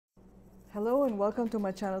Hello and welcome to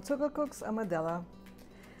my channel Tuka Cooks. I'm Adela.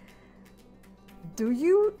 Do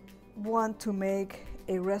you want to make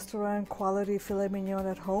a restaurant quality filet mignon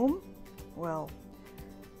at home? Well,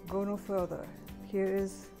 go no further. Here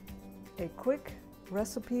is a quick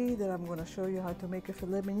recipe that I'm going to show you how to make a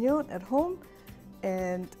filet mignon at home,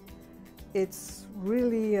 and it's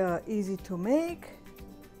really easy to make.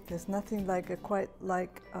 There's nothing like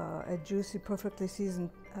a juicy, perfectly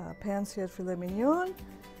seasoned pan-seared filet mignon,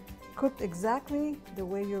 cooked exactly the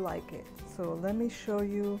way you like it. So let me show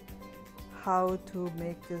you how to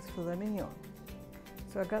make this filet mignon.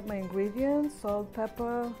 So I got my ingredients: salt,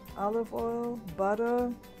 pepper, olive oil,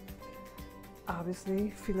 butter, obviously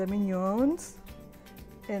filet mignons,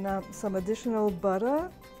 and some additional butter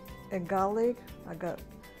and garlic. I got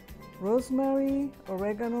rosemary,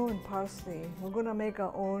 oregano, and parsley. We're gonna make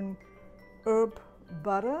our own herb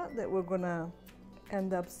butter that we're gonna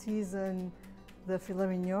end up season the filet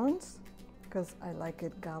mignons because I like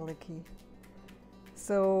it garlicky.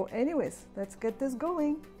 So anyways, let's get this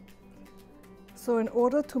going. So in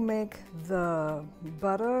order to make the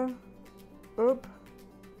butter herb,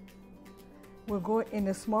 we're going in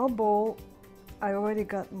a small bowl. I already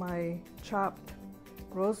got my chopped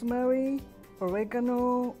rosemary,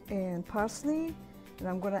 oregano, and parsley, and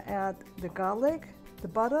I'm gonna add the garlic, the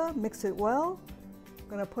butter, mix it well. I'm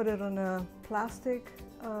gonna put it on a plastic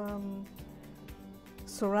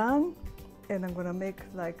saran, and I'm gonna make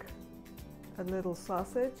like a little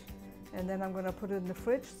sausage, and then I'm gonna put it in the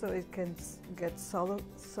fridge so it can get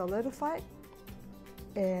solidified,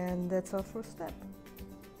 and that's our first step.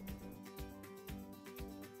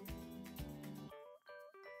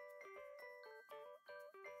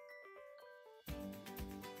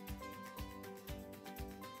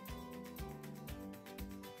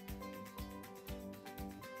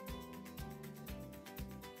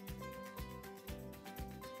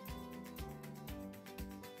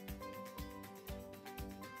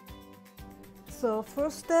 So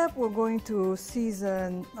first step, we're going to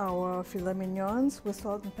season our filet mignons with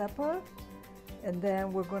salt and pepper, and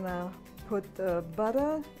then we're gonna put the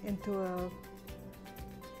butter into a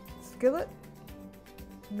skillet,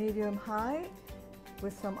 medium-high,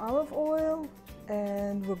 with some olive oil,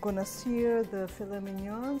 and we're gonna sear the filet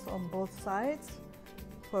mignons on both sides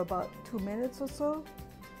for about 2 minutes or so.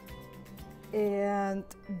 And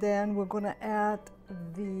then we're gonna add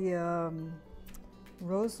the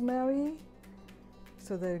rosemary,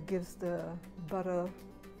 so that it gives the butter,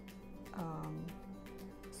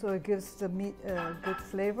 so it gives the meat good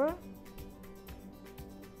flavor.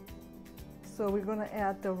 So we're going to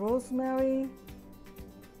add the rosemary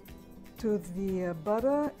to the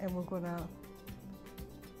butter, and we're going to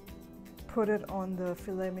put it on the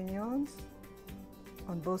filet mignons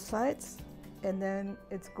on both sides, and then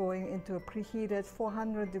it's going into a preheated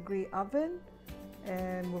 400-degree oven,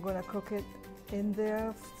 and we're going to cook it in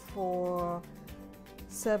there for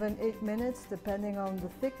 7-8 minutes, depending on the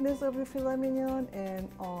thickness of your filet mignon and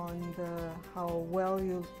on how well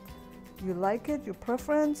you like it, your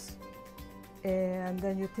preference. And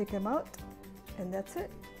then you take them out, and that's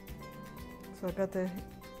it. So I got the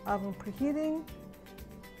oven preheating,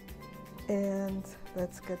 and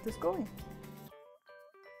let's get this going.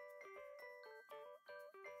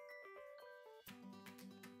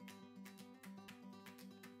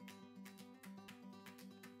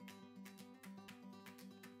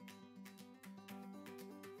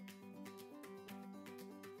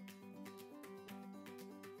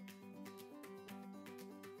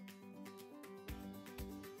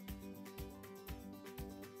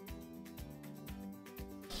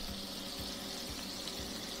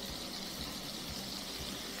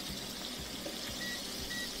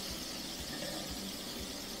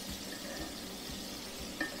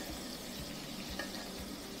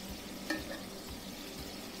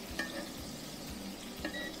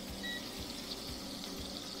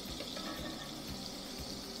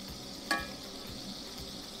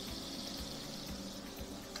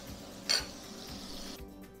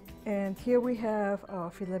 And here we have our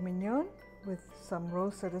filet mignon with some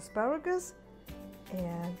roasted asparagus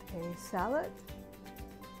and a salad.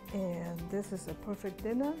 And this is a perfect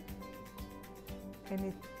dinner,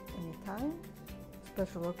 anytime,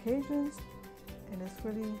 special occasions, and it's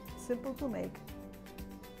really simple to make.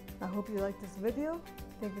 I hope you like this video.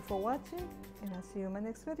 Thank you for watching, and I'll see you in my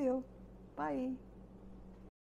next video. Bye.